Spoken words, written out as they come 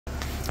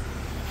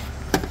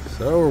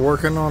So we're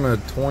working on a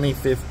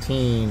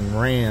 2015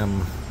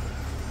 Ram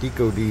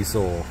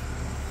EcoDiesel.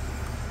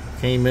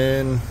 Came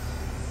in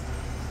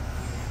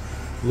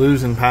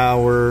losing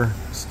power,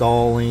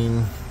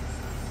 stalling.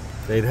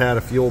 They'd had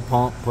a fuel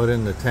pump put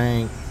in the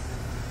tank.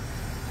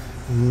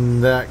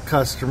 That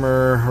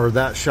customer, or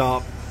that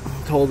shop,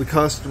 told the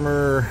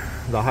customer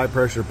the high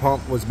pressure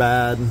pump was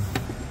bad.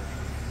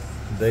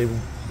 They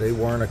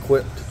weren't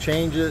equipped to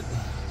change it.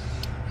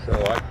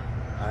 So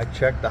I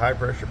checked the high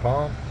pressure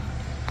pump.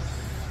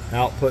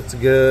 Output's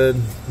good,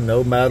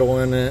 no metal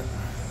in it.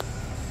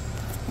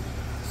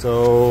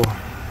 So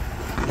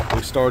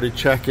we started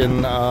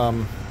checking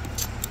the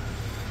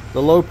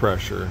low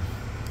pressure.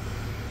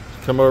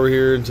 Come over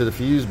here into the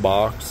fuse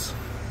box.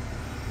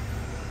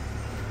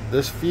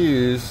 This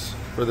fuse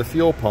for the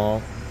fuel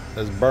pump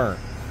is burnt.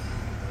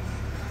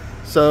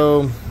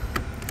 So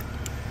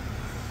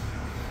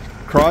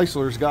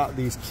Chrysler's got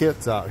these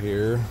kits out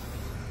here.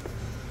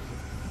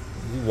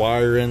 You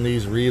wire in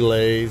these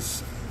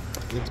relays.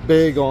 It's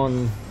big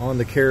on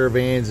the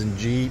Caravans and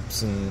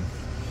Jeeps, and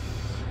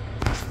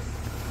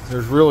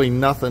there's really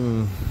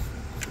nothing.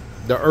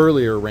 The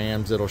earlier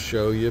Rams it'll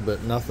show you,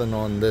 but nothing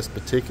on this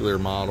particular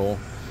model.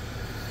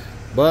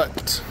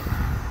 But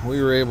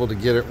we were able to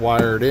get it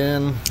wired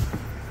in.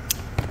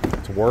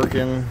 It's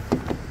working.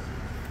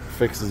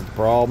 Fixes the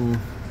problem.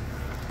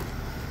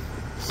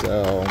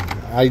 So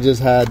I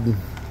just had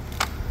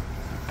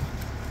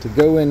to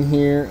go in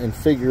here and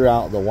figure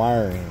out the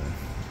wiring.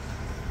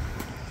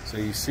 So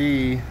you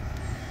see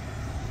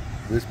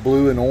this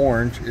blue and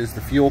orange is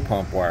the fuel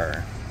pump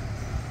wire.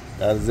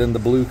 That is in the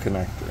blue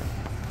connector.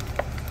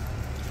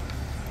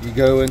 You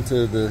go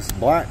into this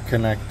black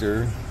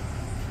connector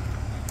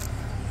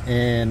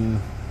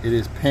and it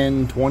is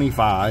pin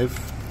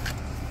 25.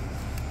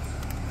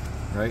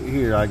 Right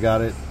here I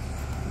got it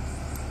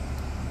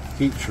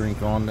heat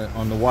shrink on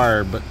the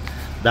wire, but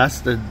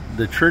that's the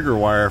trigger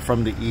wire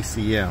from the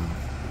ECM.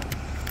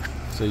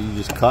 So you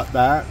just cut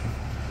that,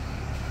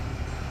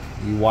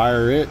 you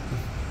wire it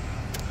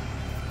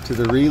to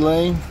the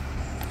relay,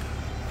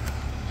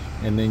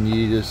 and then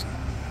you just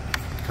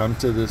come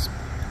to this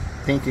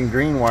pink and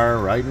green wire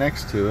right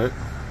next to it.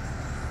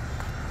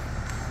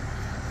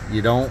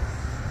 You don't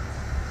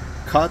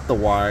cut the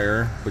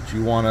wire, but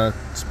you want to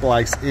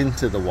splice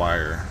into the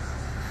wire,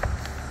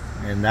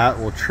 and that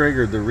will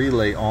trigger the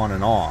relay on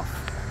and off.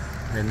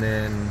 And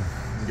then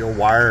you'll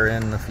wire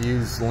in the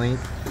fuse link,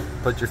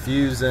 put your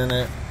fuse in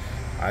it.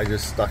 I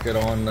just stuck it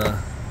on the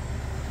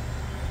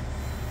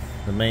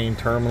main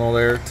terminal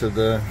there to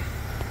the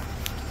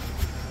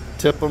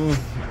tip 'em,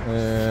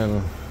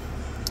 and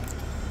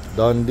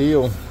done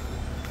deal.